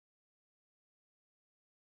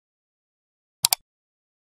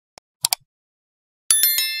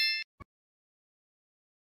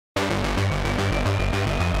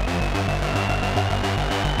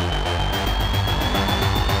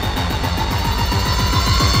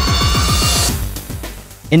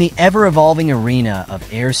In the ever-evolving arena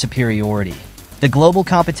of air superiority, the global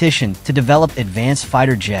competition to develop advanced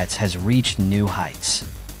fighter jets has reached new heights.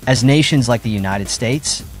 As nations like the United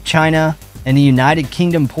States, China, and the United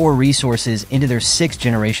Kingdom pour resources into their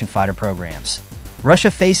sixth-generation fighter programs, Russia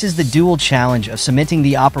faces the dual challenge of cementing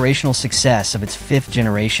the operational success of its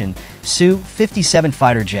fifth-generation Su-57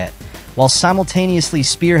 fighter jet, while simultaneously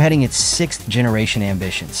spearheading its sixth-generation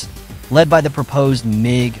ambitions, led by the proposed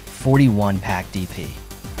MiG-41 PAK DP.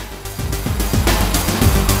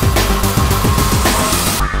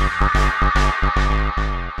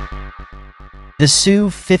 The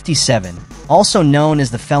Su-57, also known as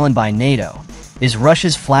the Felon by NATO, is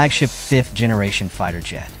Russia's flagship fifth-generation fighter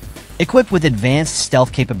jet. Equipped with advanced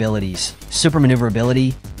stealth capabilities,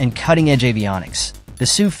 supermaneuverability, and cutting-edge avionics, the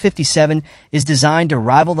Su-57 is designed to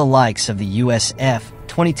rival the likes of the US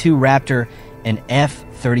F-22 Raptor and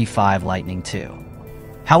F-35 Lightning II.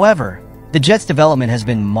 However, the jet's development has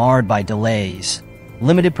been marred by delays,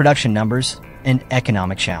 limited production numbers, and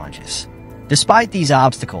economic challenges. Despite these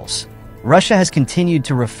obstacles, Russia has continued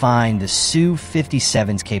to refine the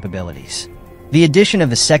Su-57's capabilities. The addition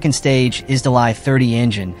of the second-stage Is-30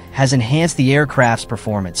 engine has enhanced the aircraft's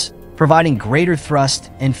performance, providing greater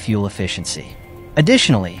thrust and fuel efficiency.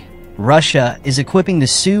 Additionally, Russia is equipping the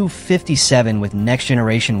Su-57 with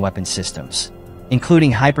next-generation weapon systems,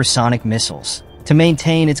 including hypersonic missiles, to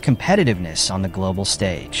maintain its competitiveness on the global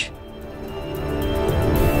stage.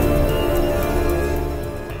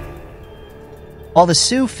 While the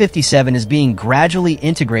Su-57 is being gradually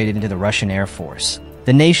integrated into the Russian Air Force,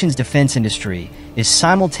 the nation's defense industry is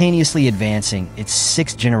simultaneously advancing its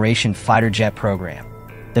sixth-generation fighter jet program,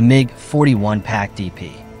 the MiG-41 PAK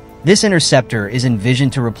DP. This interceptor is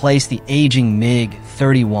envisioned to replace the aging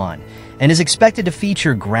MiG-31 and is expected to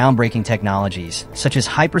feature groundbreaking technologies such as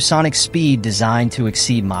hypersonic speed designed to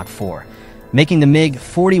exceed Mach 4, making the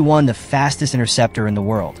MiG-41 the fastest interceptor in the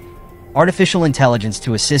world, artificial intelligence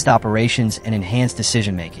to assist operations and enhance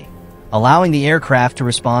decision-making, allowing the aircraft to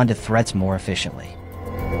respond to threats more efficiently.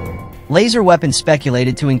 Laser weapons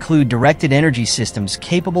speculated to include directed energy systems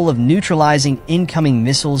capable of neutralizing incoming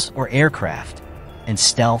missiles or aircraft, and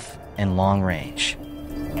stealth and long-range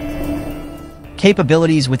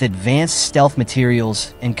capabilities with advanced stealth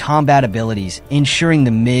materials and combat abilities, ensuring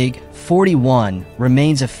the MiG-41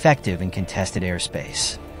 remains effective in contested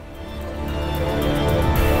airspace.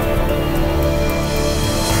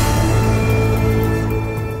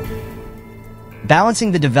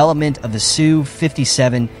 Balancing the development of the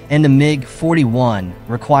Su-57 and the MiG-41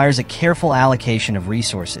 requires a careful allocation of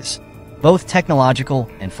resources, both technological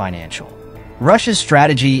and financial. Russia's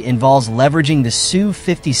strategy involves leveraging the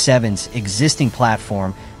Su-57's existing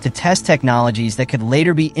platform to test technologies that could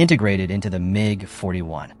later be integrated into the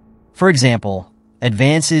MiG-41. For example,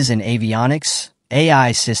 advances in avionics,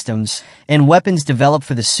 AI systems, and weapons developed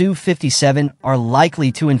for the Su-57 are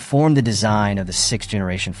likely to inform the design of the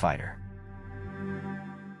sixth-generation fighter.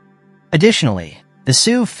 Additionally, the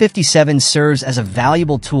Su-57 serves as a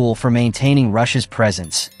valuable tool for maintaining Russia's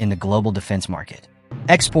presence in the global defense market.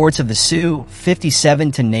 Exports of the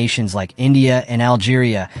Su-57 to nations like India and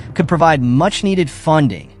Algeria could provide much-needed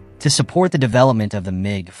funding to support the development of the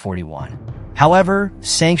MiG-41. However,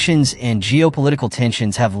 sanctions and geopolitical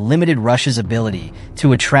tensions have limited Russia's ability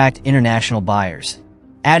to attract international buyers,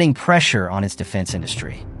 adding pressure on its defense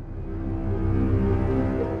industry.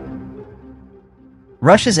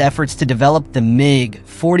 Russia's efforts to develop the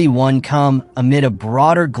MiG-41 come amid a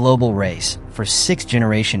broader global race for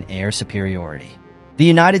sixth-generation air superiority. The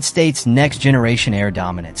United States' Next-Generation Air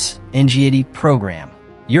Dominance (NGAD) program,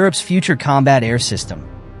 Europe's Future Combat Air System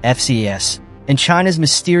 (FCAS), and China's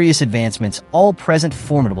mysterious advancements all present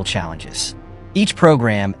formidable challenges. Each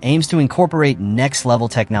program aims to incorporate next-level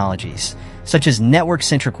technologies, such as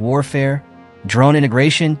network-centric warfare, drone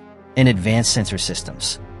integration, and advanced sensor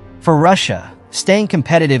systems. For Russia, staying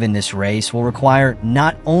competitive in this race will require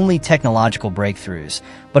not only technological breakthroughs,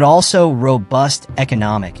 but also robust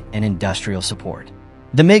economic and industrial support.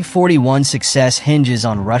 The MiG-41's success hinges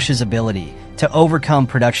on Russia's ability to overcome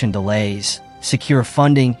production delays, secure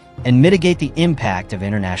funding, and mitigate the impact of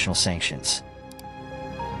international sanctions.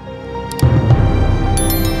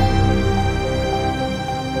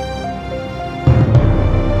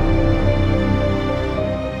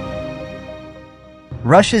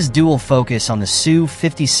 Russia's dual focus on the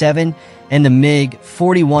Su-57 and the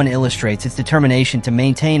MiG-41 illustrates its determination to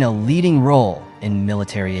maintain a leading role in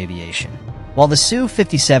military aviation. While the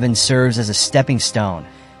Su-57 serves as a stepping stone,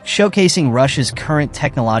 showcasing Russia's current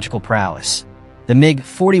technological prowess, the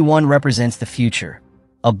MiG-41 represents the future,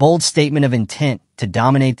 a bold statement of intent to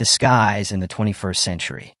dominate the skies in the 21st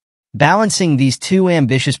century. Balancing these two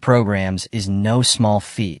ambitious programs is no small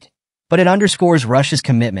feat, but it underscores Russia's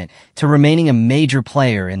commitment to remaining a major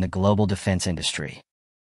player in the global defense industry.